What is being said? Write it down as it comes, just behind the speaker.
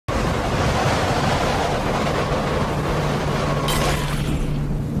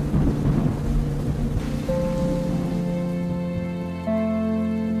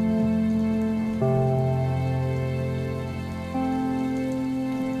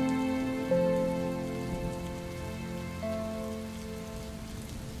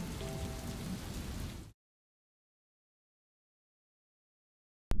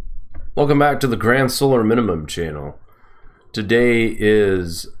Welcome back to the Grand Solar Minimum channel. Today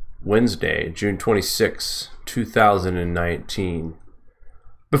is Wednesday, June 26, 2019.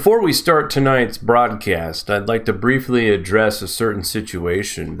 Before we start tonight's broadcast, I'd like to briefly address a certain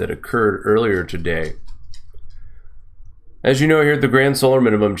situation that occurred earlier today. As you know, here at the Grand Solar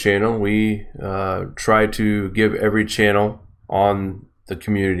Minimum channel, we try to give every channel on the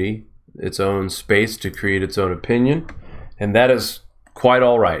community its own space to create its own opinion, and that is quite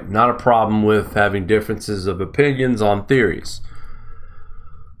all right. Not a problem with having differences of opinions on theories.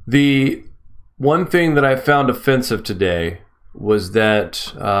 The one thing that I found offensive today was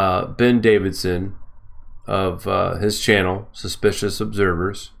that Ben Davidson of his channel, Suspicious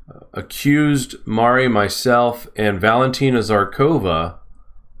Observers, accused Mari, myself, and Valentina Zarkova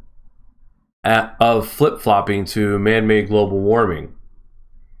of flip-flopping to man-made global warming.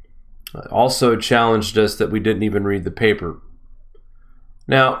 Also challenged us that we didn't even read the paper.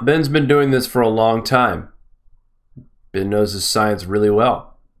 Now, Ben's been doing this for a long time. Ben knows his science really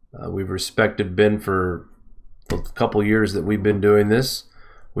well. We've respected Ben for the couple years that we've been doing this.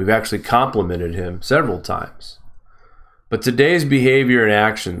 We've actually complimented him several times. But today's behavior and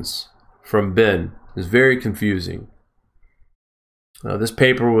actions from Ben is very confusing. This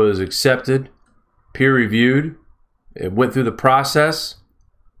paper was accepted, peer-reviewed. It went through the process,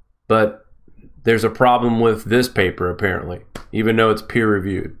 but there's a problem with this paper, apparently, even though it's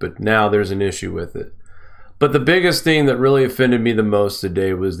peer-reviewed. But now there's an issue with it. But the biggest thing that really offended me the most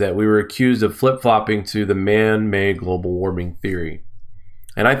today was that we were accused of flip-flopping to the man-made global warming theory.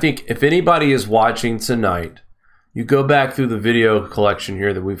 And I think if anybody is watching tonight, you go back through the video collection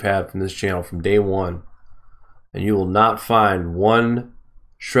here that we've had from this channel from day one, and you will not find one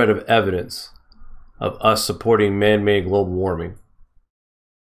shred of evidence of us supporting man-made global warming.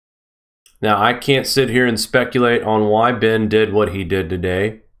 Now, I can't sit here and speculate on why Ben did what he did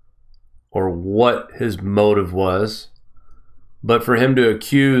today or what his motive was, but for him to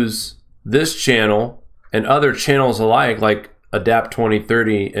accuse this channel and other channels alike, like Adapt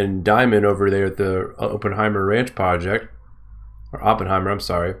 2030 and Diamond over there at the Oppenheimer Ranch Project, or Oppenheimer, I'm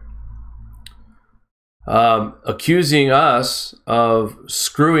sorry, accusing us of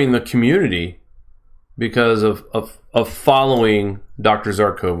screwing the community because of following Dr.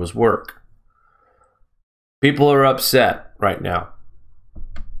 Zarkova's work. People are upset right now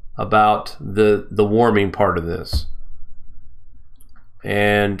about the warming part of this.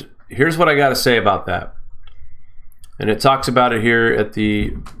 And here's what I got to say about that. And it talks about it here at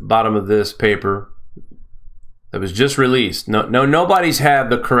the bottom of this paper that was just released. Nobody's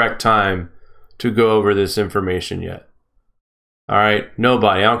had the correct time to go over this information yet. All right,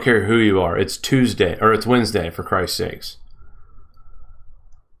 nobody. I don't care who you are. It's Tuesday, or it's Wednesday, for Christ's sakes.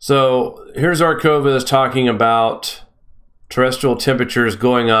 So here's Zarkova is talking about terrestrial temperatures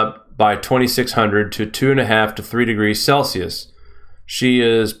going up by 2600 to 2.5 to 3 degrees Celsius. She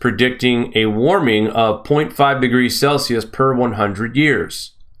is predicting a warming of 0.5 degrees Celsius per 100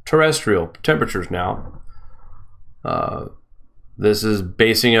 years. Terrestrial temperatures now. This is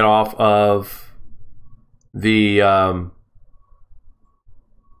basing it off of the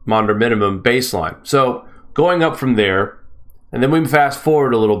Maunder minimum baseline. So going up from there, and then we fast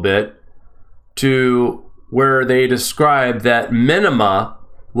forward a little bit to where they describe that minima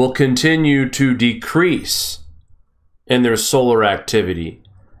will continue to decrease in their solar activity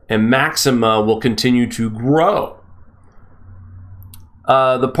and maxima will continue to grow.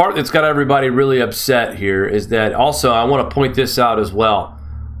 The part that's got everybody really upset here is that also, I want to point this out as well.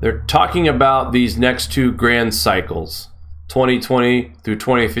 They're talking about these next two grand cycles, 2020 through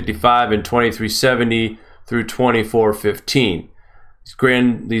 2055 and 2370 through 2415.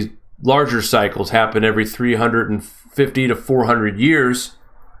 These larger cycles happen every 350 to 400 years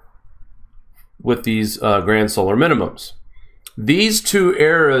with these grand solar minimums. These two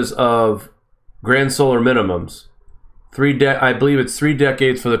eras of grand solar minimums, I believe it's 3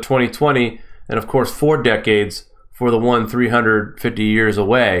 decades for the 2020, and of course 4 decades for the one 350 years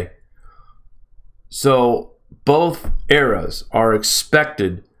away. So both eras are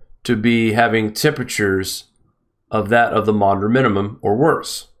expected to be having temperatures of that of the Maunder minimum or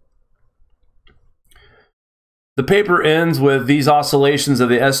worse. The paper ends with these oscillations of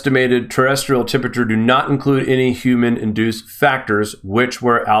the estimated terrestrial temperature do not include any human-induced factors which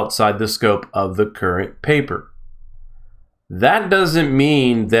were outside the scope of the current paper. That doesn't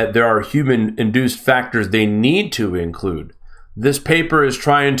mean that there are human-induced factors they need to include. This paper is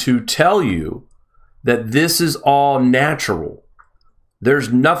trying to tell you that this is all natural.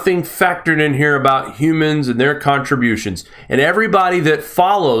 There's nothing factored in here about humans and their contributions. And everybody that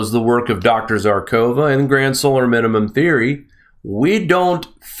follows the work of Dr. Zarkova and Grand Solar Minimum Theory we don't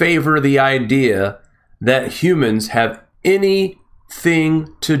favor the idea that humans have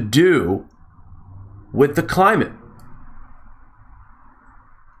anything to do with the climate.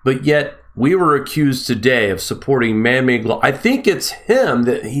 But yet, we were accused today of supporting man-made global. I think it's him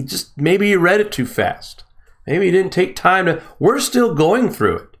that maybe he read it too fast. Maybe he didn't take time to. We're still going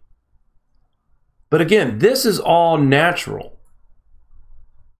through it. But again, this is all natural.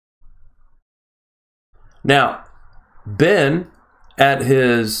 Now, Ben at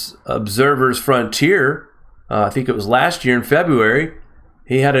his Observer's Frontier, I think it was last year in February,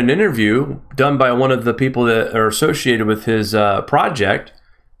 he had an interview done by one of the people that are associated with his project,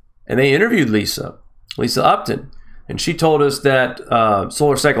 and they interviewed Lisa Upton, and she told us that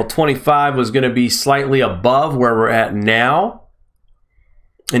solar cycle 25 was going to be slightly above where we're at now,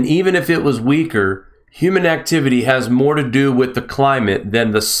 and even if it was weaker, human activity has more to do with the climate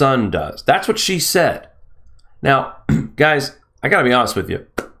than the sun does. That's what she said. Now, guys, I got to be honest with you.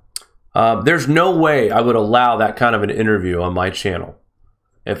 There's no way I would allow that kind of an interview on my channel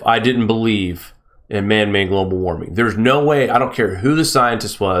if I didn't believe in man-made global warming. There's no way, I don't care who the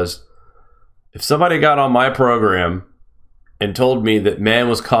scientist was, if somebody got on my program and told me that man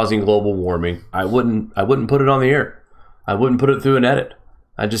was causing global warming, I wouldn't put it on the air. I wouldn't put it through an edit.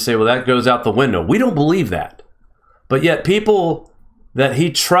 I'd just say, well, that goes out the window. We don't believe that. But yet people that he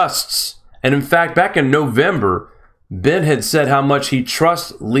trusts, and in fact, back in November, Ben had said how much he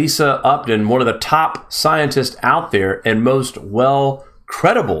trusts Lisa Upton, one of the top scientists out there and most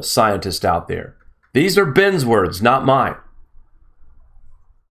credible scientists out there. These are Ben's words, not mine.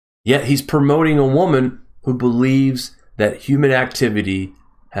 Yet he's promoting a woman who believes that human activity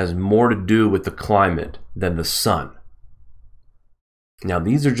has more to do with the climate than the sun. Now,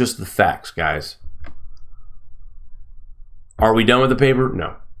 these are just the facts, guys. Are we done with the paper?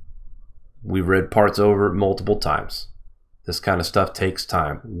 No. We've read parts over it multiple times. This kind of stuff takes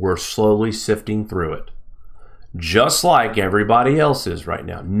time. We're slowly sifting through it. Just like everybody else is right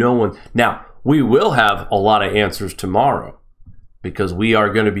now. Now, we will have a lot of answers tomorrow because we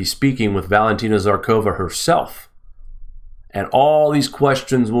are going to be speaking with Valentina Zarkova herself. And all these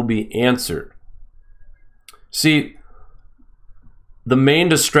questions will be answered. See, the main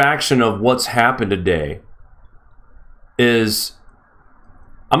distraction of what's happened today is,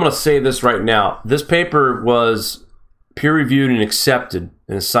 I'm going to say this right now. This paper was peer-reviewed and accepted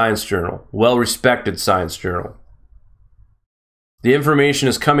in a science journal, well-respected science journal. The information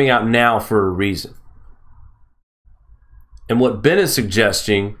is coming out now for a reason. And what Ben is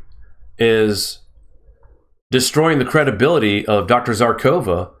suggesting is destroying the credibility of Dr.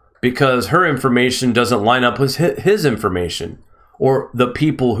 Zarkova because her information doesn't line up with his information, or the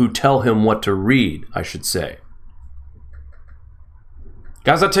people who tell him what to read, I should say.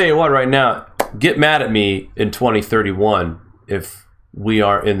 Guys, I'll tell you what right now, get mad at me in 2031 if we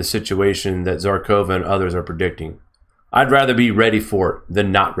are in the situation that Zarkova and others are predicting. I'd rather be ready for it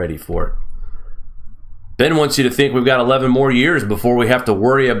than not ready for it. Ben wants you to think we've got 11 more years before we have to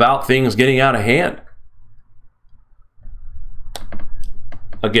worry about things getting out of hand.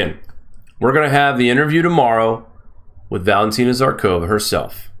 Again, we're going to have the interview tomorrow with Valentina Zarkova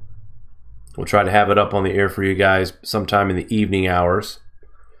herself. We'll try to have it up on the air for you guys sometime in the evening hours.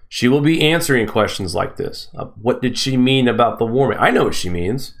 She will be answering questions like this. What did she mean about the warming? I know what she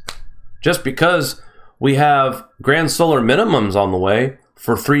means. Just because we have grand solar minimums on the way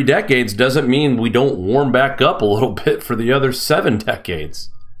for 3 decades doesn't mean we don't warm back up a little bit for the other 7 decades.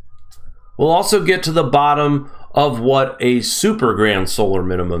 We'll also get to the bottom of what a super grand solar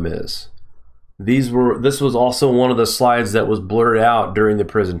minimum is. This was also one of the slides that was blurred out during the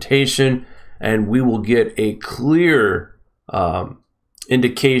presentation, and we will get a clear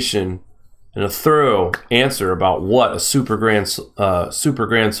indication and a thorough answer about what a super grand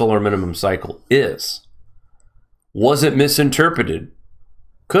solar minimum cycle is. Was it misinterpreted?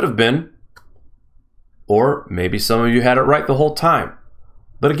 Could have been. Or maybe some of you had it right the whole time.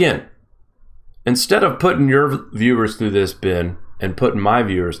 But again, instead of putting your viewers through this, Ben, and putting my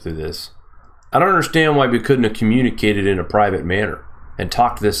viewers through this, I don't understand why we couldn't have communicated in a private manner and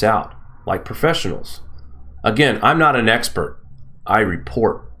talked this out like professionals. Again, I'm not an expert. I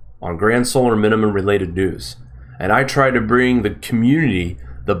report on grand solar minimum related news, and I try to bring the community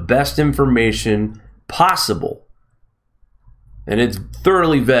the best information possible. And it's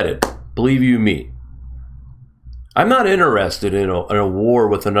thoroughly vetted, believe you me. I'm not interested in a war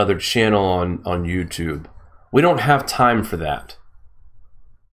with another channel on YouTube. We don't have time for that.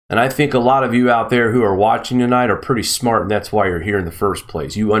 And I think a lot of you out there who are watching tonight are pretty smart, and that's why you're here in the first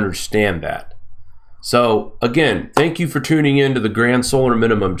place. You understand that. So, again, thank you for tuning in to the Grand Solar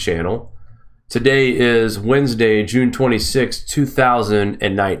Minimum channel. Today is Wednesday, June 26,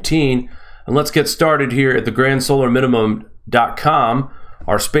 2019. And let's get started here at the grandsolarminimum.com.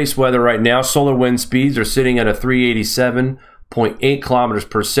 Our space weather right now, solar wind speeds are sitting at a 387.8 kilometers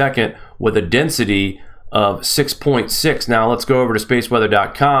per second with a density of 6.6. Now let's go over to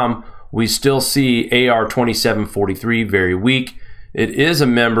spaceweather.com. We still see AR 2743 very weak. It is a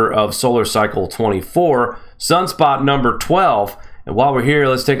member of solar cycle 24, sunspot number 12. And while we're here,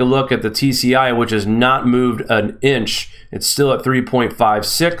 let's take a look at the TCI, which has not moved an inch. It's still at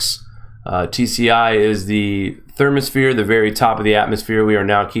 3.56. TCI is the thermosphere, the very top of the atmosphere. We are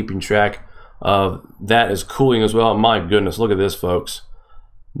now keeping track of that is cooling as well. My goodness, look at this, folks.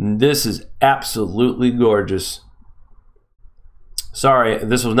 This is absolutely gorgeous. Sorry,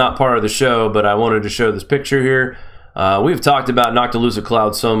 this was not part of the show, but I wanted to show this picture here. We've talked about noctilucent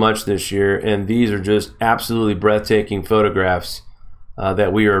clouds so much this year, and these are just absolutely breathtaking photographs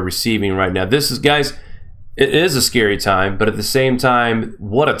that we are receiving right now. This is, guys, it is a scary time, but at the same time,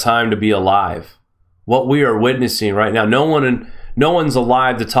 what a time to be alive. What we are witnessing right now, no one's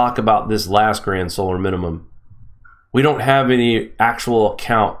alive to talk about this last grand solar minimum. We don't have any actual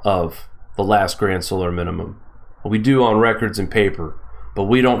account of the last grand solar minimum. We do on records and paper, but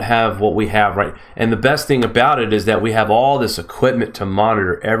we don't have what we have right. And the best thing about it is that we have all this equipment to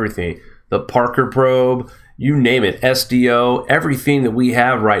monitor everything. The Parker probe, you name it, SDO, everything that we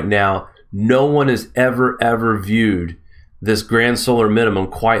have right now. No one has ever viewed this grand solar minimum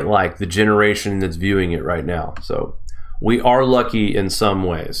quite like the generation that's viewing it right now. So we are lucky in some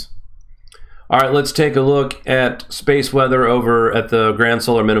ways. All right, let's take a look at space weather over at the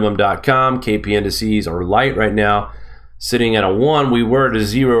grandsolarminimum.com. KP indices are light right now, sitting at a 1. We were at a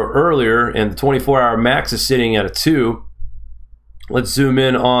 0 earlier, and the 24-hour max is sitting at a 2. Let's zoom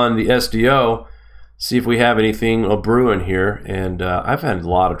in on the SDO, see if we have anything brewing here. And I've had a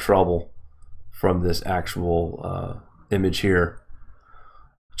lot of trouble from this actual image here.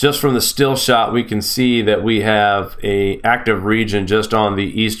 Just from the still shot, we can see that we have an active region just on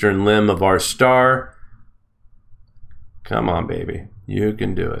the eastern limb of our star. Come on, baby. You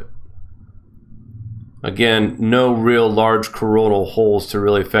can do it. Again, no real large coronal holes to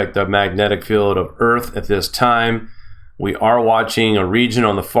really affect the magnetic field of Earth at this time. We are watching a region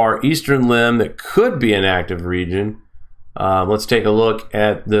on the far eastern limb that could be an active region. Let's take a look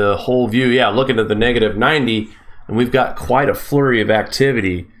at the whole view. Yeah, looking at the -90. And we've got quite a flurry of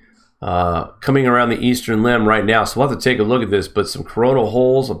activity coming around the eastern limb right now. So we'll have to take a look at this, but some coronal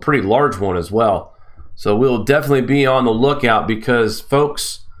holes, a pretty large one as well. So we'll definitely be on the lookout because,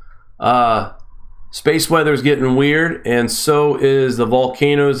 folks, space weather is getting weird, and so is the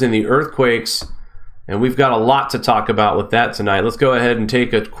volcanoes and the earthquakes. And we've got a lot to talk about with that tonight. Let's go ahead and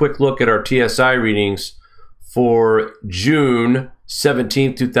take a quick look at our TSI readings for June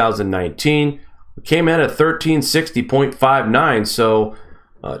 17, 2019. We came in at 1360.59, so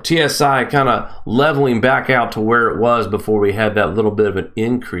TSI kind of leveling back out to where it was before we had that little bit of an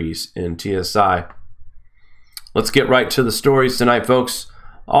increase in TSI. Let's get right to the stories tonight, folks.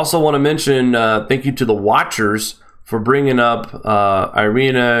 Also want to mention thank you to the watchers for bringing up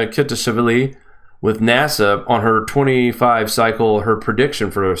Irina Kitashvili with NASA on her 25 cycle, her prediction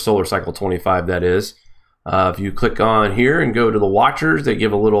for solar cycle 25, that is. If you click on here and go to the watchers, they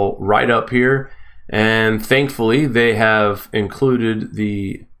give a little write-up here. And thankfully, they have included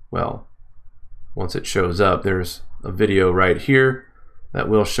the, well, once it shows up, there's a video right here that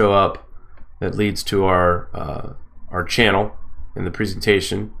will show up that leads to our channel in the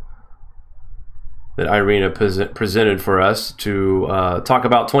presentation that Irina presented for us to talk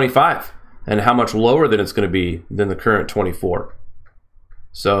about 25 and how much lower than it's going to be than the current 24.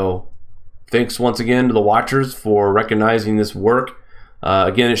 So thanks once again to the watchers for recognizing this work.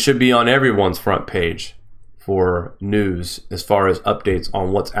 Again, it should be on everyone's front page for news as far as updates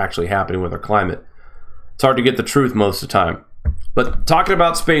on what's actually happening with our climate. It's hard to get the truth most of the time. But talking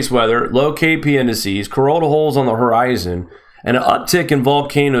about space weather, low KP indices, coronal holes on the horizon, and an uptick in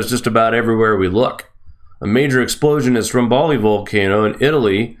volcanoes just about everywhere we look. A major explosion at Stromboli volcano in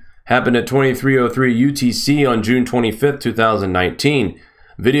Italy happened at 2303 UTC on June 25th, 2019.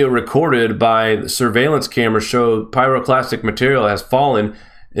 Video recorded by surveillance cameras showed pyroclastic material has fallen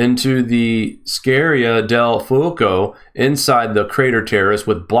into the Scaria del Fuoco inside the crater terrace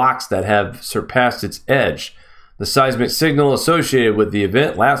with blocks that have surpassed its edge. The seismic signal associated with the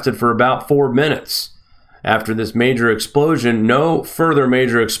event lasted for about 4 minutes. After this major explosion, no further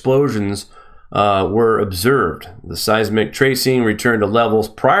major explosions were observed. The seismic tracing returned to levels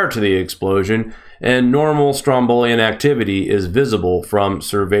prior to the explosion, and normal Strombolian activity is visible from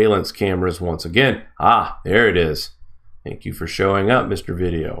surveillance cameras once again. Ah, there it is. Thank you for showing up, Mr.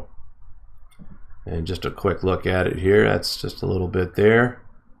 Video. And just a quick look at it here. That's just a little bit there.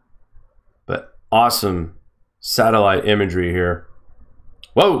 But awesome satellite imagery here.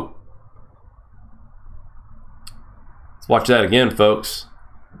 Whoa! Let's watch that again, folks.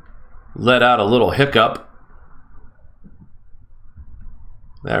 Let out a little hiccup.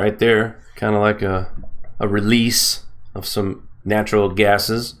 That right there, kind of like a release of some natural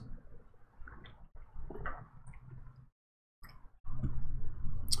gases.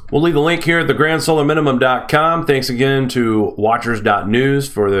 We'll leave a link here at thegrandsolarminimum.com. Thanks again to watchers.news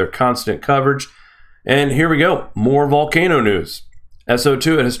for their constant coverage. And here we go, more volcano news.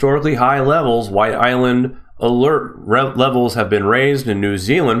 SO2 at historically high levels. White Island alert levels have been raised in New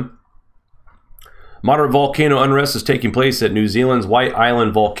Zealand. Moderate volcano unrest is taking place at New Zealand's White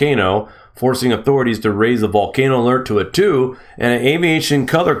Island volcano, forcing authorities to raise the volcano alert to a 2 and an aviation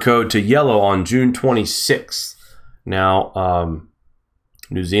color code to yellow on June 26th. Now,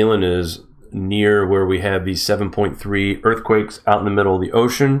 New Zealand is near where we have these 7.3 earthquakes out in the middle of the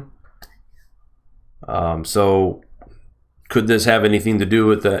ocean. So could this have anything to do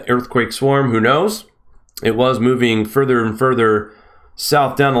with the earthquake swarm? Who knows? It was moving further and further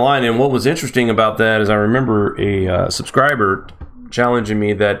south down the line. And what was interesting about that is I remember a subscriber challenging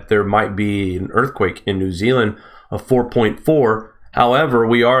me that there might be an earthquake in New Zealand of 4.4. However,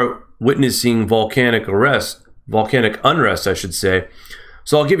 we are witnessing volcanic unrest, I should say.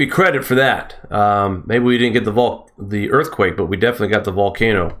 So I'll give you credit for that. Maybe we didn't get the earthquake, but we definitely got the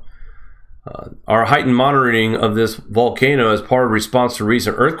volcano. Our heightened monitoring of this volcano as part of response to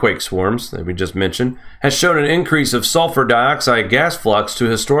recent earthquake swarms that we just mentioned has shown an increase of sulfur dioxide gas flux to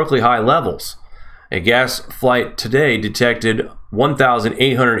historically high levels. A gas flight today detected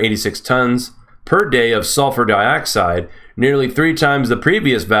 1,886 tons per day of sulfur dioxide, nearly 3 times the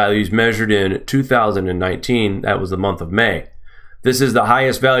previous values measured in 2019. That was the month of May. This is the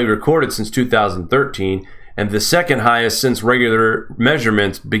highest value recorded since 2013 and the second highest since regular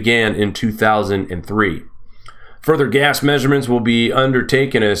measurements began in 2003. Further gas measurements will be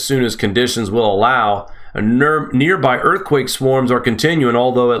undertaken as soon as conditions will allow. Nearby earthquake swarms are continuing,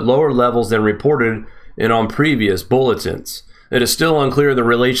 although at lower levels than reported on previous bulletins. It is still unclear the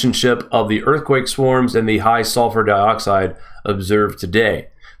relationship of the earthquake swarms and the high sulfur dioxide observed today.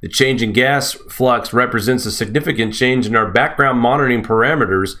 The change in gas flux represents a significant change in our background monitoring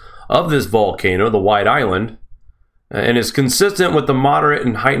parameters of this volcano, the White Island, and is consistent with the moderate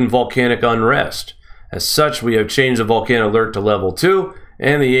and heightened volcanic unrest. As such, we have changed the volcano alert to level 2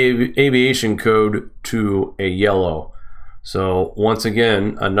 and the aviation code to a yellow. So once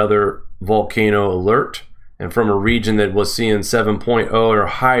again, another volcano alert, and from a region that was seeing 7.0 or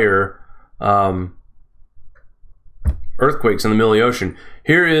higher earthquakes in the middle of the ocean.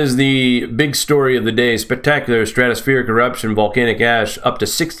 Here is the big story of the day. Spectacular stratospheric eruption, volcanic ash up to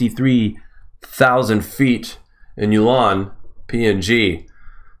 63,000 feet in Yulon, PNG.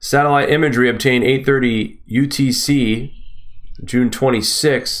 Satellite imagery obtained 8:30 UTC, June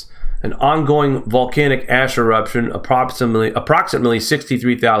 26. An ongoing volcanic ash eruption approximately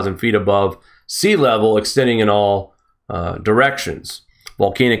 63,000 feet above sea level, extending in all directions.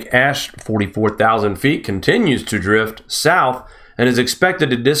 Volcanic ash, 44,000 feet, continues to drift south and is expected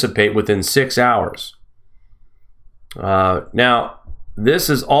to dissipate within 6 hours. Now, this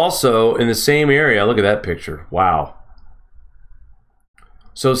is also in the same area. Look at that picture. Wow.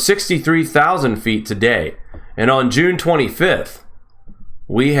 So 63,000 feet today. And on June 25th,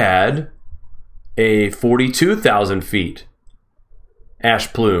 we had a 42,000 feet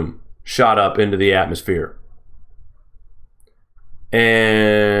ash plume shot up into the atmosphere.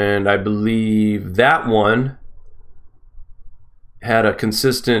 And I believe that one had a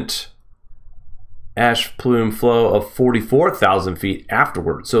consistent ash plume flow of 44,000 feet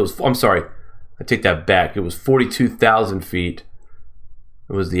afterwards. So it was, I'm sorry, I take that back. It was 42,000 feet.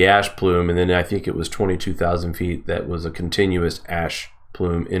 It was the ash plume, and then I think it was 22,000 feet that was a continuous ash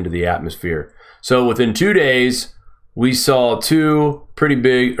plume into the atmosphere. So within 2 days, we saw 2 pretty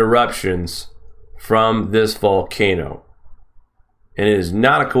big eruptions from this volcano. And it is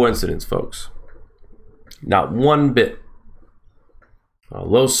not a coincidence, folks. Not one bit.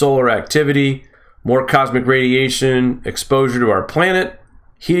 Low solar activity, more cosmic radiation, exposure to our planet,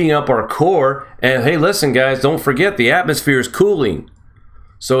 heating up our core. And hey, listen, guys, don't forget the atmosphere is cooling.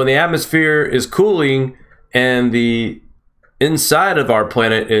 So when the atmosphere is cooling and the inside of our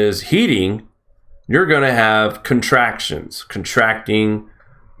planet is heating, you're going to have contractions. Contracting,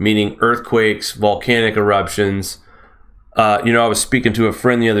 meaning earthquakes, volcanic eruptions. I was speaking to a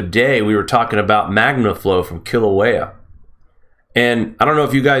friend the other day. We were talking about magma flow from Kilauea. And I don't know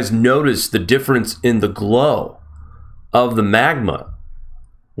if you guys noticed the difference in the glow of the magma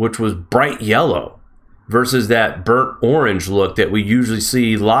which was bright yellow, versus that burnt orange look that we usually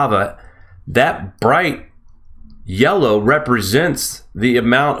see lava, that bright yellow represents the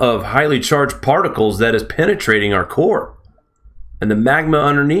amount of highly charged particles that is penetrating our core and the magma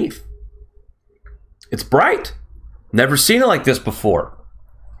underneath. It's bright. Never seen it like this before.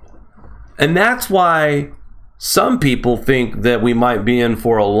 And that's why some people think that we might be in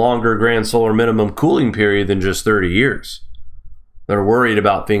for a longer grand solar minimum cooling period than just 30 years. They're worried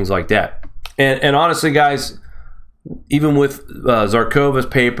about things like that. And honestly, guys, even with Zarkova's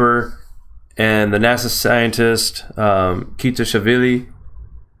paper and the NASA scientist Kitashvili,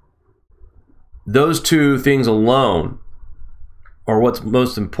 those two things alone are what's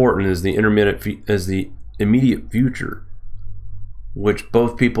most important is the immediate future, which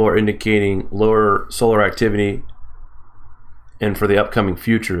both people are indicating lower solar activity, and for the upcoming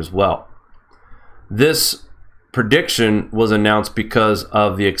future as well. This prediction was announced because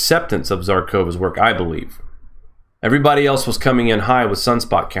of the acceptance of Zarkova's work, I believe. Everybody else was coming in high with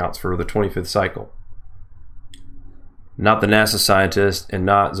sunspot counts for the 25th cycle. Not the NASA scientist and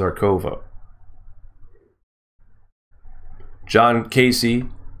not Zarkova. John Casey,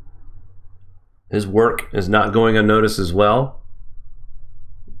 his work is not going unnoticed as well.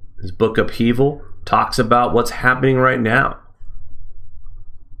 His book Upheaval talks about what's happening right now.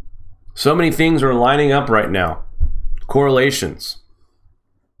 So many things are lining up right now. Correlations.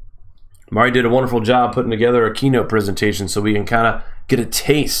 Mari did a wonderful job putting together a keynote presentation so we can kind of get a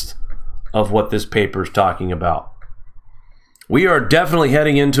taste of what this paper is talking about. We are definitely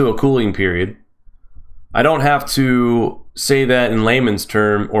heading into a cooling period. I don't have to say that in layman's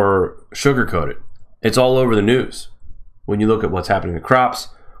term or sugarcoat it. It's all over the news. When you look at what's happening to crops,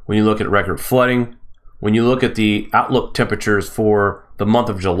 when you look at record flooding, when you look at the outlook temperatures for the month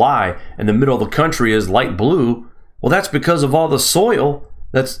of July and the middle of the country is light blue, well, that's because of all the soil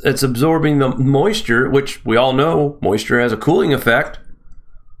that's absorbing the moisture, which we all know moisture has a cooling effect.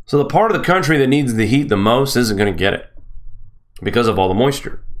 So the part of the country that needs the heat the most isn't going to get it because of all the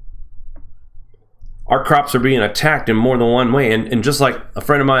moisture. Our crops are being attacked in more than one way. And just like a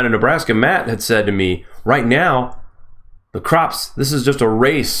friend of mine in Nebraska, Matt, had said to me, right now, the crops, this is just a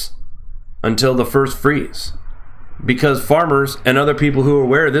race until the first freeze. Because farmers and other people who are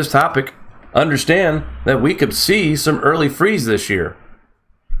aware of this topic understand that we could see some early freeze this year.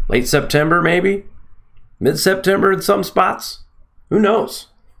 Late September, maybe? Mid-September in some spots? Who knows?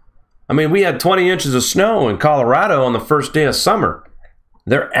 I mean, we had 20 inches of snow in Colorado on the first day of summer.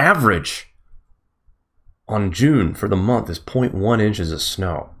 Their average on June for the month is 0.1 inches of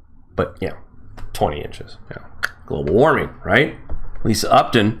snow. But, yeah, 20 inches. Yeah. Global warming, right? Lisa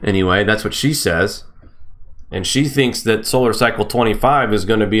Upton, anyway, that's what she says. And she thinks that solar cycle 25 is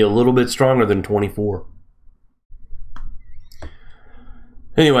going to be a little bit stronger than 24.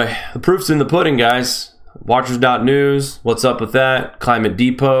 Anyway, the proof's in the pudding, guys. Watchers.news, what's up with that? Climate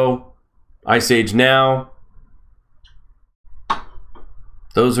Depot, Ice Age Now.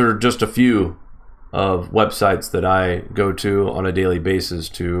 Those are just a few of websites that I go to on a daily basis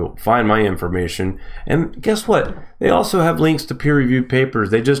to find my information. And guess what? They also have links to peer-reviewed papers.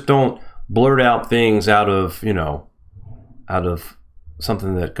 They just don't blurt out things out of, you know, out of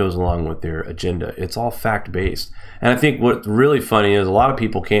something that goes along with their agenda. It's all fact-based. And I think what's really funny is a lot of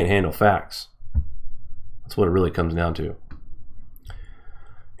people can't handle facts. That's what it really comes down to.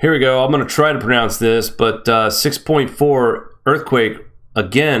 Here we go. I'm going to try to pronounce this, but 6.4 earthquake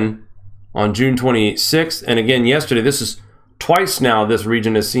again on June 26th, and again yesterday. This is twice now this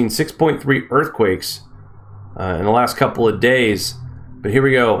region has seen 6.3 earthquakes in the last couple of days. But here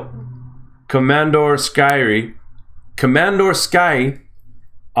we go. Komandorskaya,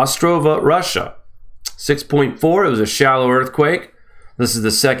 Ostrova, Russia. 6.4, it was a shallow earthquake. This is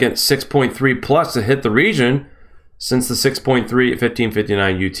the second 6.3 plus to hit the region since the 6.3 at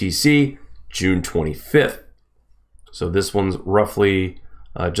 1559 UTC, June 25th. So this one's roughly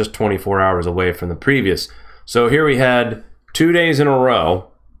just 24 hours away from the previous. So here we had 2 days in a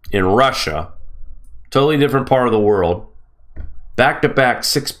row in Russia, totally different part of the world, back-to-back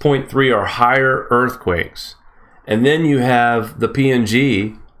 6.3 or higher earthquakes. And then you have the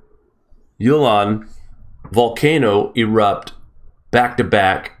PNG, Yulan volcano erupt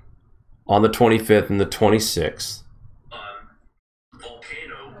back-to-back on the 25th and the 26th.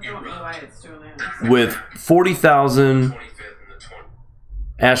 With 40,000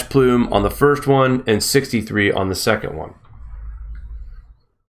 ash plume on the first one and 63 on the second one.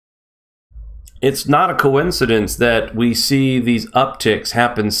 It's not a coincidence that we see these upticks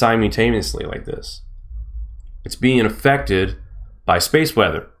happen simultaneously like this. It's being affected by space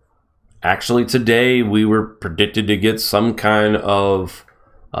weather. Actually, today we were predicted to get some kind of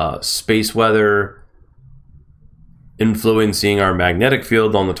space weather influencing our magnetic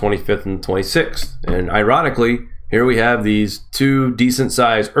field on the 25th and 26th. And ironically, here we have these 2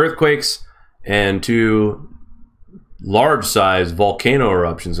 decent-sized earthquakes and 2 large-sized volcano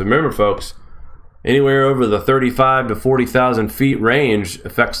eruptions. And remember, folks, anywhere over the 35 to 40,000 feet range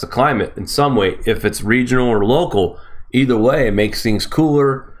affects the climate in some way. If it's regional or local, either way, it makes things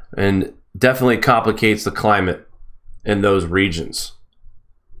cooler and definitely complicates the climate in those regions.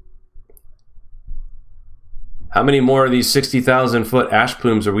 How many more of these 60,000 foot ash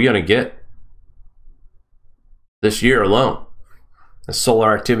plumes are we going to get this year alone as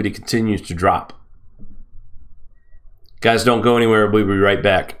solar activity continues to drop? Guys, don't go anywhere. We'll be right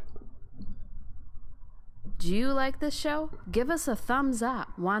back. Do you like this show? Give us a thumbs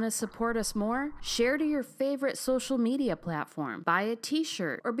up. Want to support us more? Share to your favorite social media platform. Buy a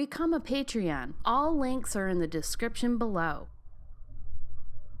t-shirt or become a Patreon. All links are in the description below.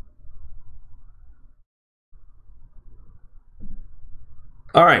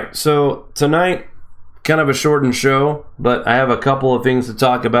 All right, so tonight, kind of a shortened show, but I have a couple of things to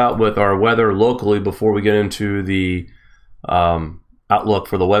talk about with our weather locally before we get into the outlook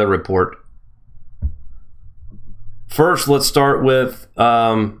for the weather report. First, let's start with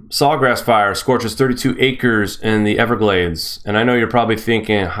sawgrass fire scorches 32 acres in the Everglades. And I know you're probably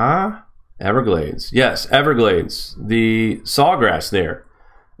thinking, huh? Everglades. Yes, Everglades. The sawgrass there.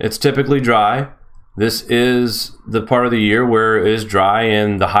 It's typically dry. This is the part of the year where it is dry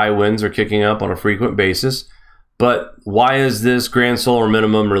and the high winds are kicking up on a frequent basis. But why is this grand solar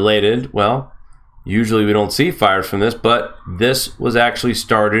minimum related? Well, usually we don't see fires from this, but this was actually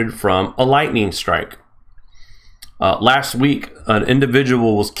started from a lightning strike. Last week, an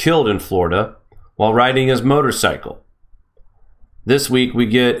individual was killed in Florida while riding his motorcycle. This week, we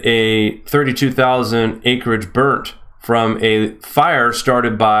get a 32,000 acreage burnt from a fire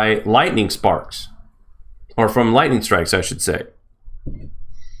started by lightning sparks, or from lightning strikes, I should say.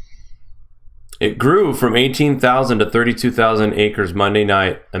 It grew from 18,000 to 32,000 acres Monday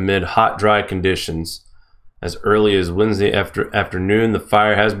night amid hot, dry conditions. As early as Wednesday afternoon, the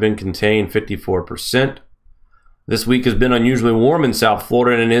fire has been contained 54%. This week has been unusually warm in South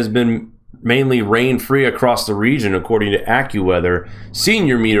Florida and has been mainly rain-free across the region, according to AccuWeather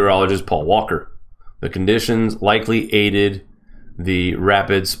senior meteorologist Paul Walker. The conditions likely aided the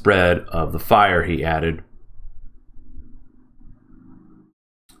rapid spread of the fire, he added.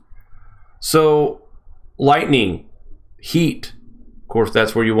 So, lightning, heat. Of course,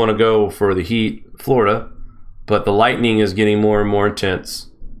 that's where you want to go for the heat, Florida. But the lightning is getting more and more intense.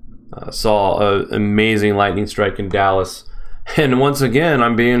 Saw an amazing lightning strike in Dallas. And once again,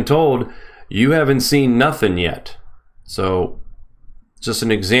 I'm being told, you haven't seen nothing yet. So, just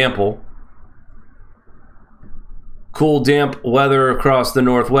an example. Cool, damp weather across the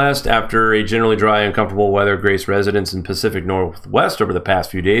Northwest after a generally dry and comfortable weather graced residents in Pacific Northwest over the past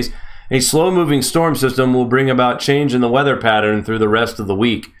few days. A slow-moving storm system will bring about change in the weather pattern through the rest of the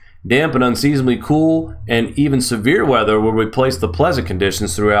week. Damp and unseasonably cool and even severe weather will replace the pleasant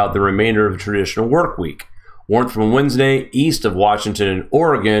conditions throughout the remainder of a traditional work week. Warmth from Wednesday east of Washington and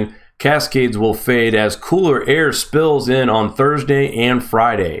Oregon, Cascades will fade as cooler air spills in on Thursday and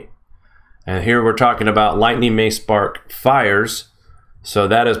Friday. And here we're talking about lightning may spark fires. So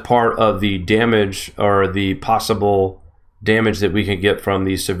that is part of the damage or the possible damage that we can get from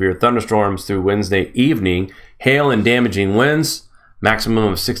these severe thunderstorms through Wednesday evening. Hail and damaging winds. Maximum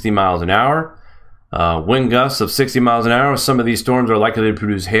of 60 miles an hour. Wind gusts of 60 miles an hour. Some of these storms are likely to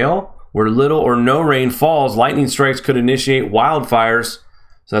produce hail. Where little or no rain falls, lightning strikes could initiate wildfires.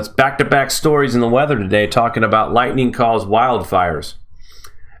 So that's back-to-back stories in the weather today talking about lightning-caused wildfires.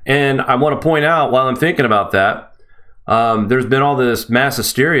 And I want to point out, while I'm thinking about that, there's been all this mass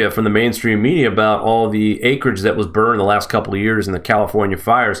hysteria from the mainstream media about all the acreage that was burned the last couple of years in the California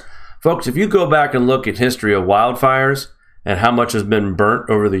fires. Folks, if you go back and look at history of wildfires, and how much has been burnt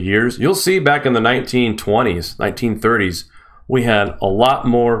over the years, you'll see back in the 1920s, 1930s, we had a lot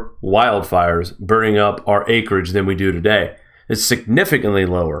more wildfires burning up our acreage than we do today. It's significantly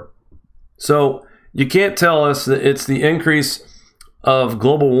lower. So you can't tell us that it's the increase of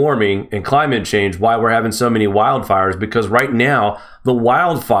global warming and climate change why we're having so many wildfires, because right now the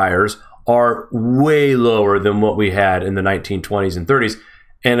wildfires are way lower than what we had in the 1920s and 30s.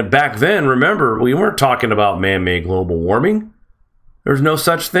 And back then, remember, we weren't talking about man-made global warming. There's no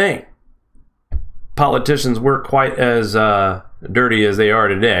such thing. Politicians weren't quite as dirty as they are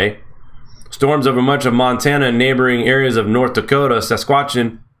today. Storms over much of Montana and neighboring areas of North Dakota,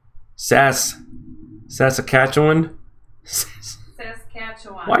 Saskatchewan.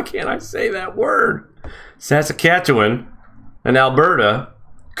 Why can't I say that word? Saskatchewan and Alberta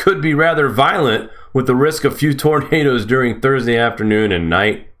could be rather violent, with the risk of few tornadoes during Thursday afternoon and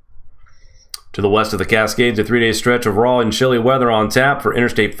night. To the west of the Cascades, a 3-day stretch of raw and chilly weather on tap for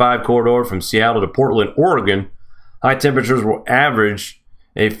Interstate 5 corridor from Seattle to Portland, Oregon. High temperatures will average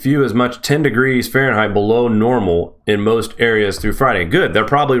a few as much 10 degrees Fahrenheit below normal in most areas through Friday. Good, they're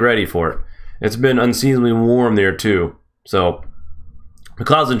probably ready for it. It's been unseasonably warm there too. So, the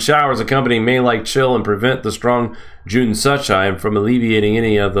clouds and showers accompanying May-like chill and prevent the strong June sunshine from alleviating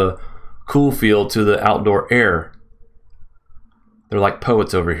any of the cool feel to the outdoor air. They're like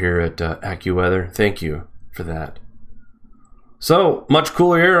poets over here at AccuWeather. Thank you for that. So, much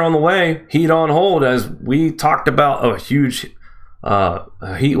cooler air on the way. Heat on hold, as we talked about a huge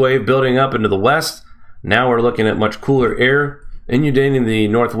heat wave building up into the west. Now we're looking at much cooler air inundating the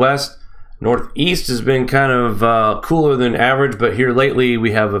northwest. Northeast has been kind of cooler than average, but here lately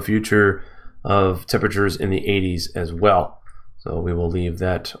we have a future of temperatures in the 80s as well. So we will leave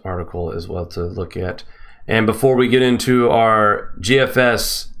that article as well to look at. And before we get into our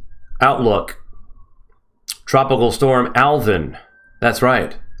GFS outlook, Tropical Storm Alvin. That's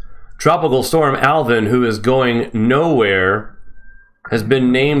right. Tropical Storm Alvin, who is going nowhere, has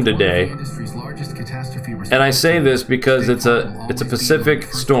been named today. And I say this because it's a Pacific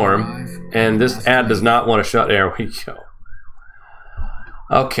storm, and this ad does not want to shut. There we go.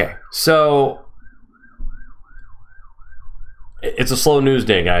 Okay, so it's a slow news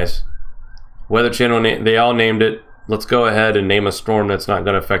day, guys. Weather Channel, they all named it. Let's go ahead and name a storm that's not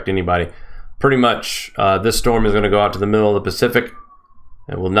going to affect anybody. Pretty much, this storm is going to go out to the middle of the Pacific.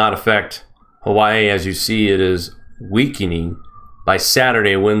 It will not affect Hawaii. As you see, it is weakening. By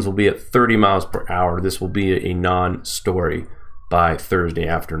Saturday, winds will be at 30 miles per hour. This will be a non-story by Thursday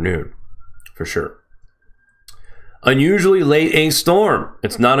afternoon, for sure. Unusually late a storm.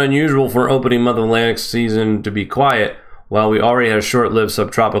 It's not unusual for opening month of Atlantic season to be quiet. While we already had a short-lived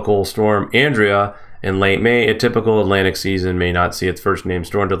subtropical storm, Andrea, in late May, a typical Atlantic season may not see its first named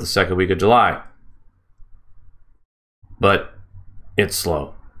storm until the second week of July. But it's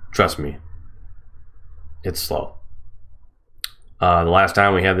slow. Trust me. It's slow. The last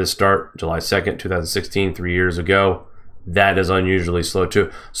time we had this start, July 2nd, 2016, 3 years ago. That is unusually slow too.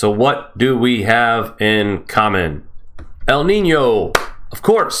 So what do we have in common? El Nino, of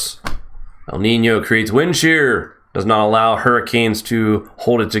course. El Nino creates wind shear, does not allow hurricanes to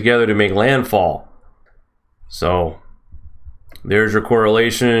hold it together to make landfall. So there's your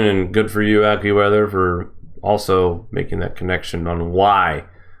correlation, and good for you, AccuWeather, for also making that connection on why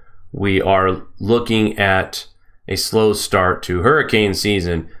we are looking at a slow start to hurricane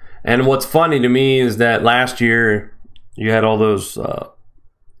season. And what's funny to me is that last year you had all those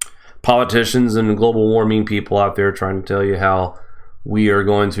politicians and global warming people out there trying to tell you how we are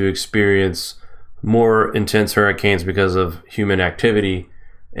going to experience more intense hurricanes because of human activity.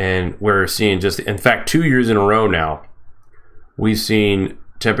 And we're seeing just, in fact, 2 years in a row now, we've seen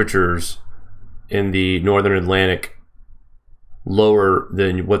temperatures in the northern Atlantic lower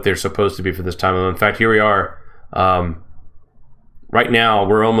than what they're supposed to be for this time of month. In fact, here we are. Right now,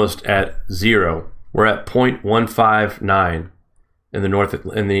 we're almost at zero. We're at 0.159 in the north,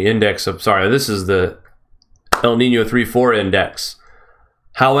 in the index of, sorry, this is the El Nino 3-4 index.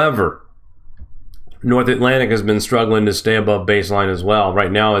 However, North Atlantic has been struggling to stay above baseline as well.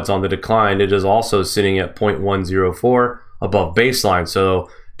 Right now, it's on the decline. It is also sitting at 0.104 above baseline. So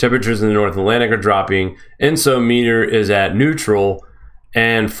temperatures in the North Atlantic are dropping. Insometer is at neutral.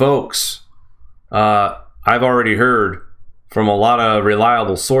 And folks, I've already heard from a lot of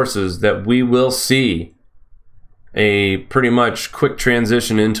reliable sources that we will see a pretty much quick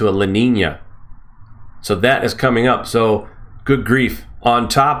transition into a La Nina. So that is coming up. So good grief. On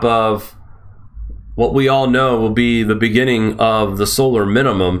top of what we all know will be the beginning of the solar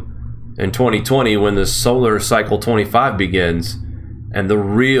minimum in 2020, when the solar cycle 25 begins and the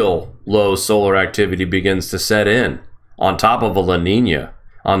real low solar activity begins to set in, on top of a La Nina,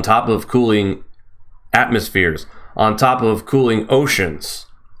 on top of cooling atmospheres, on top of cooling oceans.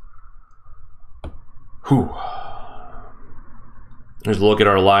 Whew. Let's look at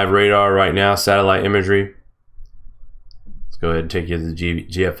our live radar right now, satellite imagery. Let's go ahead and take you to the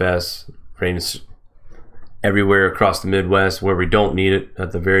GFS. Rain's everywhere across the Midwest where we don't need it,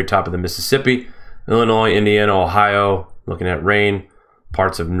 at the very top of the Mississippi, Illinois, Indiana, Ohio, looking at rain.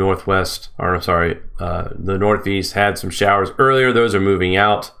 Parts of Northwest, or I'm sorry, the Northeast had some showers earlier. Those are moving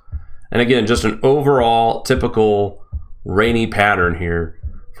out. And again, just an overall typical rainy pattern here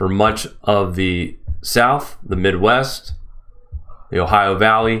for much of the South, the Midwest, the Ohio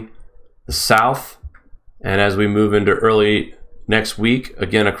Valley, the South. And as we move into early next week,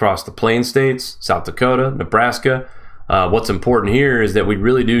 again across the Plain States, South Dakota, Nebraska, What's important here is that we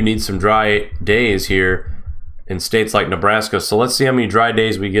really do need some dry days here in states like Nebraska. So let's see how many dry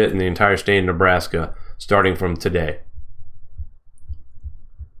days we get in the entire state of Nebraska starting from today.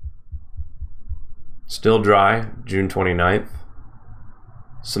 Still dry, June 29th.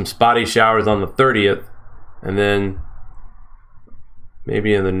 Some spotty showers on the 30th, and then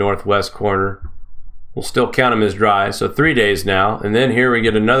maybe in the northwest corner. We'll still count them as dry, so 3 days now. And then here we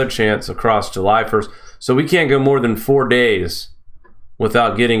get another chance across July 1st. So we can't go more than 4 days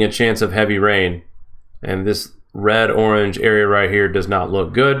without getting a chance of heavy rain. And this red-orange area right here does not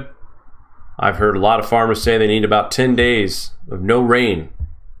look good. I've heard a lot of farmers say they need about 10 days of no rain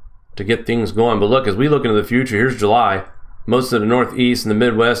to get things going. But look, as we look into the future, here's July. Most of the Northeast and the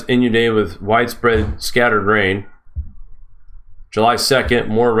Midwest inundated with widespread scattered rain. July 2nd,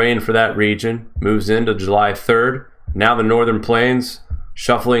 more rain for that region. Moves into July 3rd. Now the Northern Plains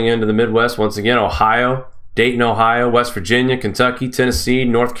shuffling into the Midwest. Once again, Ohio, Dayton, Ohio, West Virginia, Kentucky, Tennessee,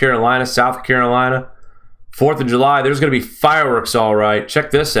 North Carolina, South Carolina. 4th of July, there's going to be fireworks, all right.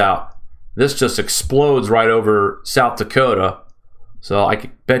 Check this out. This just explodes right over South Dakota. So I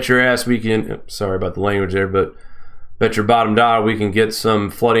can bet your ass we can, sorry about the language there, but bet your bottom dollar we can get some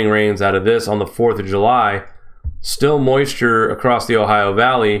flooding rains out of this on the 4th of July. Still moisture across the Ohio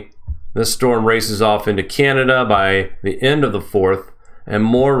Valley. This storm races off into Canada by the end of the 4th, and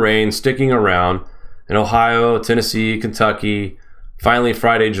more rain sticking around in Ohio, Tennessee, Kentucky. Finally,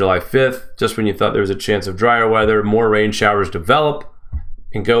 Friday, July 5th, just when you thought there was a chance of drier weather, more rain showers develop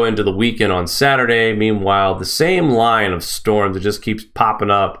and go into the weekend on Saturday. Meanwhile, the same line of storms that just keeps popping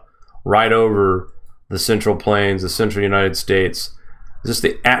up right over the Central Plains, the Central United States. Just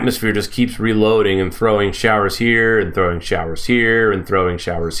the atmosphere just keeps reloading and throwing showers here and throwing showers here and throwing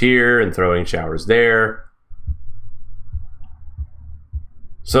showers here and throwing showers there.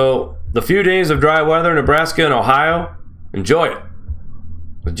 So the few days of dry weather in Nebraska and Ohio, enjoy it.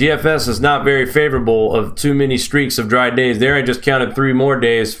 The GFS is not very favorable of too many streaks of dry days. There I just counted 3 more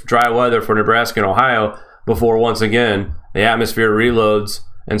days of dry weather for Nebraska and Ohio before once again the atmosphere reloads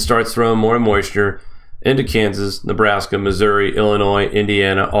and starts throwing more moisture into Kansas, Nebraska, Missouri, Illinois,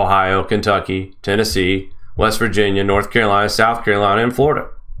 Indiana, Ohio, Kentucky, Tennessee, West Virginia, North Carolina, South Carolina, and Florida.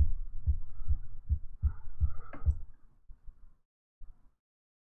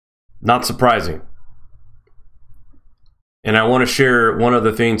 Not surprising. And I want to share one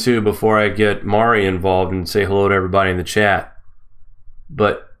other thing too before I get Mari involved and say hello to everybody in the chat.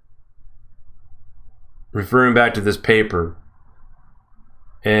 But referring back to this paper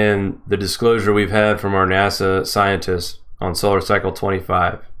and the disclosure we've had from our NASA scientists on Solar Cycle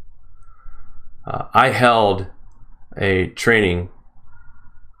 25, I held a training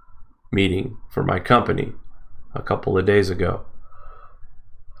meeting for my company a couple of days ago.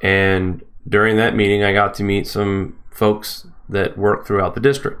 And during that meeting, I got to meet some folks that work throughout the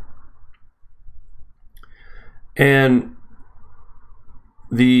district. And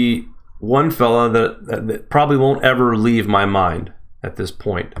the one fella that probably won't ever leave my mind at this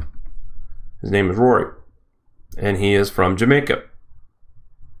point, his name is Rory, and he is from Jamaica.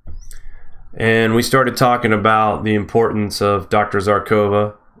 And we started talking about the importance of Dr.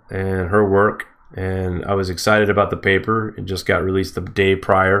 Zarkova and her work, and I was excited about the paper. It just got released the day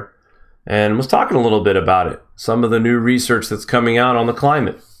prior, and was talking a little bit about it, some of the new research that's coming out on the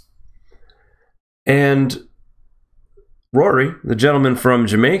climate. And Rory, the gentleman from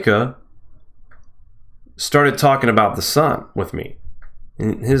Jamaica, started talking about the sun with me.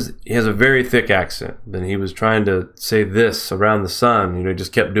 And he has a very thick accent, and he was trying to say this around the sun. You know, he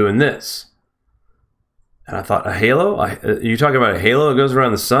just kept doing this. And I thought, a halo? Are you talking about a halo that goes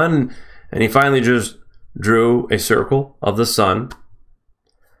around the sun? And he finally just drew a circle of the sun,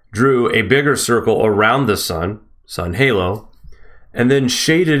 drew a bigger circle around the sun halo, and then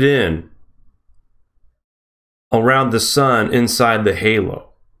shaded in around the sun inside the halo.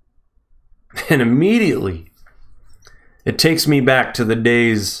 And immediately, it takes me back to the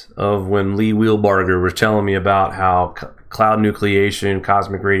days of when Lee Wheelbarger was telling me about how cloud nucleation,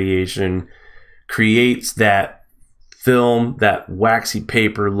 cosmic radiation creates that film, that waxy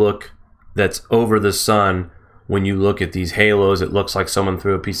paper look that's over the sun. When you look at these halos, it looks like someone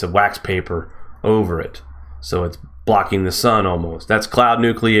threw a piece of wax paper over it. So it's blocking the sun almost. That's cloud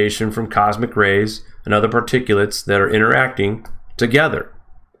nucleation from cosmic rays and other particulates that are interacting together.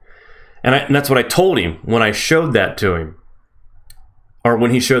 And that's what I told him when I showed that to him, or when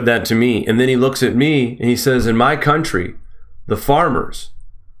he showed that to me. And then he looks at me and he says, in my country, the farmers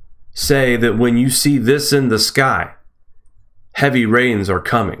say that when you see this in the sky, heavy rains are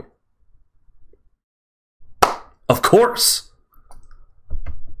coming. Of course.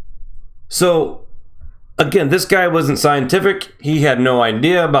 So Again, this guy wasn't scientific. He had no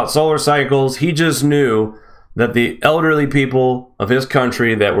idea about solar cycles. He just knew that the elderly people of his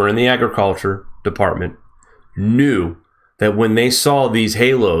country that were in the agriculture department knew that when they saw these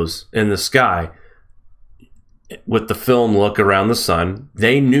halos in the sky with the film look around the sun,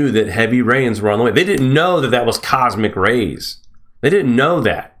 they knew that heavy rains were on the way. They didn't know that that was cosmic rays. They didn't know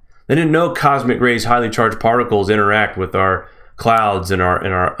that. They didn't know cosmic rays, highly charged particles, interact with our clouds and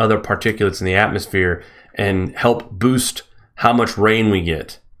our other particulates in the atmosphere and help boost how much rain we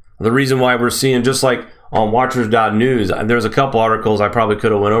get. The reason why we're seeing, just like on Watchers.news, there's a couple articles I probably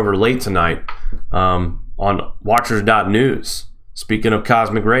could have went over late tonight on Watchers.news. Speaking of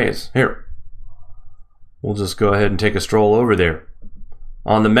cosmic rays, here, we'll just go ahead and take a stroll over there.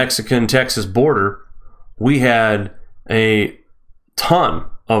 On the Mexican-Texas border, we had a ton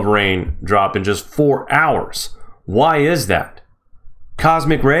of rain drop in just 4 hours. Why is that?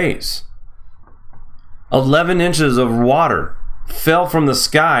 Cosmic rays. 11 inches of water fell from the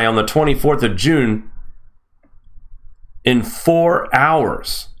sky on the 24th of June in 4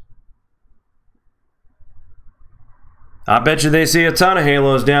 hours. I bet you they see a ton of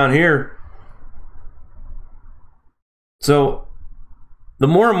halos down here. So the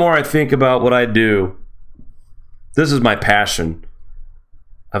more and more I think about what I do, this is my passion.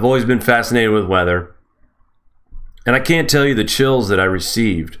 I've always been fascinated with weather. And I can't tell you the chills that I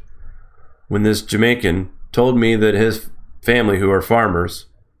received when this Jamaican told me that his family, who are farmers,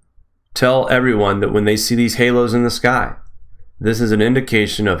 tell everyone that when they see these halos in the sky, this is an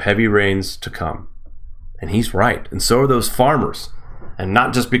indication of heavy rains to come. And he's right. And so are those farmers. And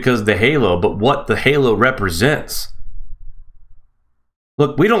not just because of the halo, but what the halo represents.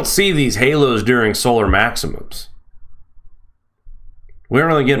 Look, we don't see these halos during solar maximums. We're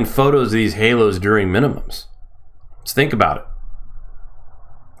only getting photos of these halos during minimums. Let's think about it.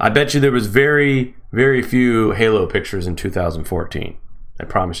 I bet you there was very, very few halo pictures in 2014. I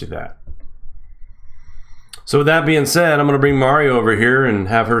promise you that. So with that being said, I'm going to bring Mario over here and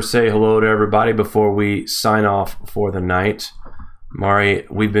have her say hello to everybody before we sign off for the night. Mari,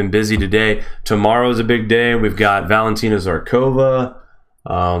 we've been busy today. Tomorrow's a big day. We've got Valentina Zarkova.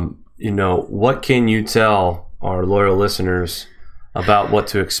 You know, what can you tell our loyal listeners about what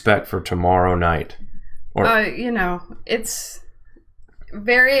to expect for tomorrow night? You know, it's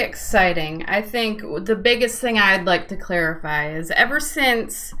very exciting. I think the biggest thing I'd like to clarify is ever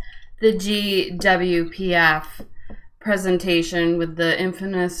since the GWPF presentation with the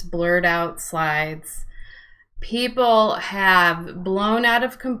infamous blurred out slides, people have blown out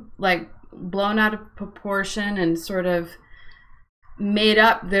of proportion and sort of made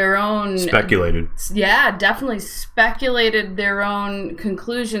up their own, speculated. Yeah, definitely speculated their own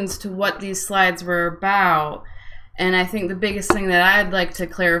conclusions to what these slides were about. And I think the biggest thing that I'd like to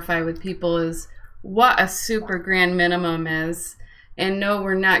clarify with people is what a super grand minimum is. And no,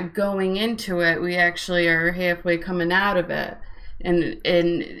 we're not going into it. We actually are halfway coming out of it.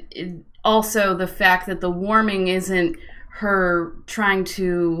 And also the fact that the warming isn't her trying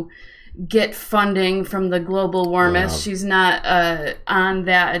to get funding from the global warmist. Wow. She's not on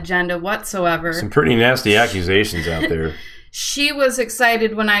that agenda whatsoever. Some pretty nasty accusations out there. She was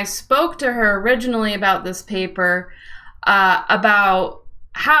excited when I spoke to her originally about this paper, about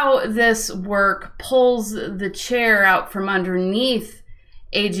how this work pulls the chair out from underneath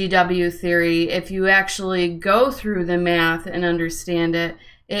AGW theory. If you actually go through the math and understand it,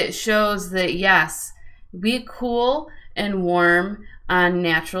 it shows that yes, we cool and warm on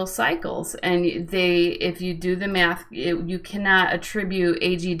natural cycles, and if you do the math, you cannot attribute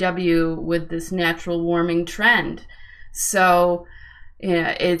AGW with this natural warming trend. So yeah,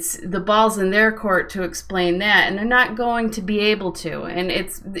 it's the ball's in their court to explain that, and they're not going to be able to. And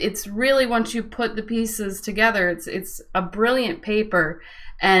it's really, once you put the pieces together, it's a brilliant paper.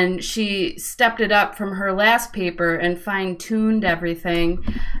 And she stepped it up from her last paper and fine-tuned everything.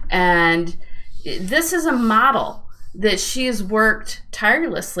 And this is a model that she's worked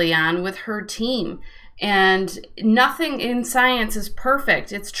tirelessly on with her team. And nothing in science is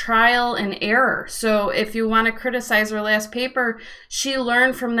perfect. It's trial and error. So if you want to criticize her last paper, she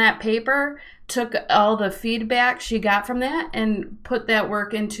learned from that paper, took all the feedback she got from that, and put that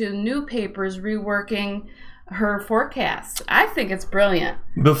work into new papers, reworking her forecasts. I think it's brilliant.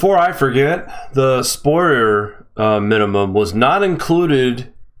 Before I forget, the spoiler minimum was not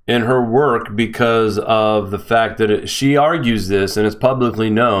included in her work because of the fact that she argues this, and it's publicly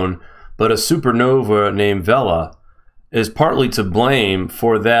known, but a supernova named Vela is partly to blame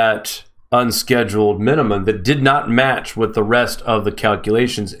for that unscheduled minimum that did not match with the rest of the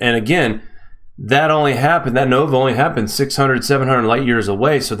calculations. And again, that nova only happened 600, 700 light years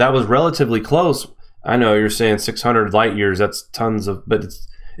away, so that was relatively close. I know you're saying 600 light years. That's tons of, but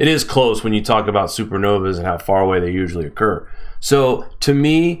it is close when you talk about supernovas and how far away they usually occur. So to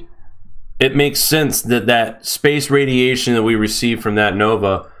me, it makes sense that that space radiation that we received from that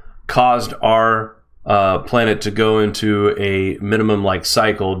nova caused our planet to go into a minimum-like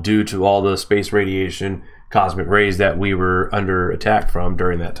cycle due to all the space radiation, cosmic rays that we were under attack from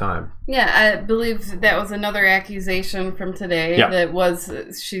during that time. Yeah, I believe that was another accusation from today. Yeah. That was,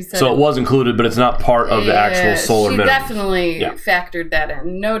 she said. So it was included, but it's not part of the actual solar minimum. She definitely factored that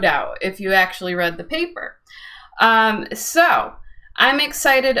in, no doubt, if you actually read the paper. So I'm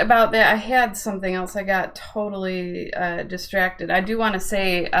excited about that. I had something else. I got totally distracted. I do want to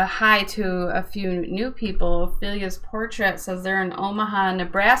say a hi to a few new people. Ophelia's Portrait says they're in Omaha,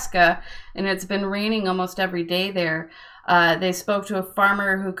 Nebraska, and it's been raining almost every day there. They spoke to a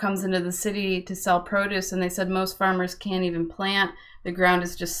farmer who comes into the city to sell produce, and they said most farmers can't even plant. The ground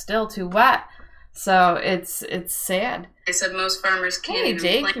is just still too wet. So it's sad. They said most farmers can't even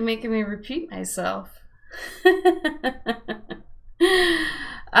plant. Hey, Jake, you're making me repeat myself.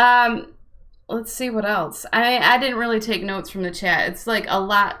 Let's see what else. I didn't really take notes from the chat. It's like a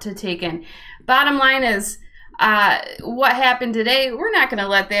lot to take in. Bottom line is, what happened today, we're not going to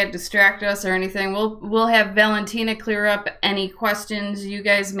let that distract us or anything. We'll have Valentina clear up any questions you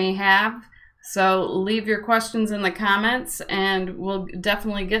guys may have. So leave your questions in the comments and we'll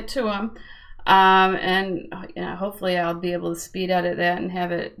definitely get to them. And you know, hopefully I'll be able to speed edit that and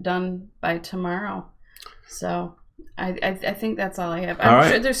have it done by tomorrow. So I think that's all I have. I'm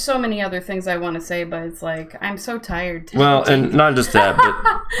sure there's so many other things I want to say, but it's like I'm so tired. Well, and not just that,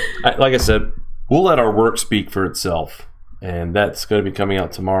 but like I said, we'll let our work speak for itself, and that's going to be coming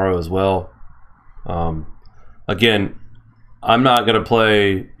out tomorrow as well. Again, I'm not going to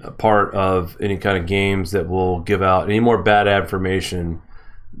play a part of any kind of games that will give out any more bad information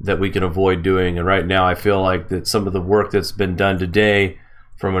that we can avoid doing. And right now, I feel like that some of the work that's been done today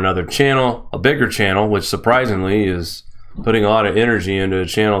from another channel, a bigger channel, which surprisingly is putting a lot of energy into a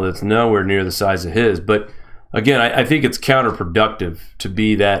channel that's nowhere near the size of his. But again, I think it's counterproductive to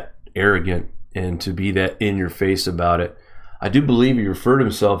be that arrogant and to be that in your face about it. I do believe he referred to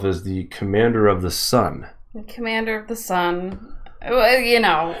himself as the Commander of the Sun. The Commander of the Sun. Well, you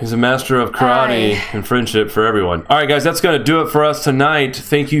know. He's a master of karate and friendship for everyone. All right, guys, that's going to do it for us tonight.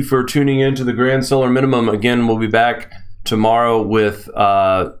 Thank you for tuning in to the Grand Solar Minimum. Again, we'll be back tomorrow with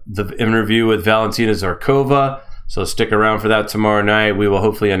the interview with Valentina Zarkova. So stick around for that tomorrow night. We will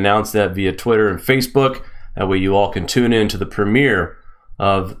hopefully announce that via Twitter and Facebook. That way you all can tune in to the premiere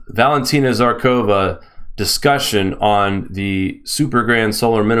of Valentina Zarkova discussion on the Super Grand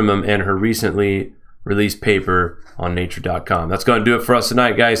Solar Minimum and her recently released paper on nature.com. That's going to do it for us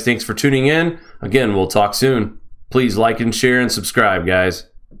tonight, guys. Thanks for tuning in. Again, we'll talk soon. Please like and share and subscribe, guys.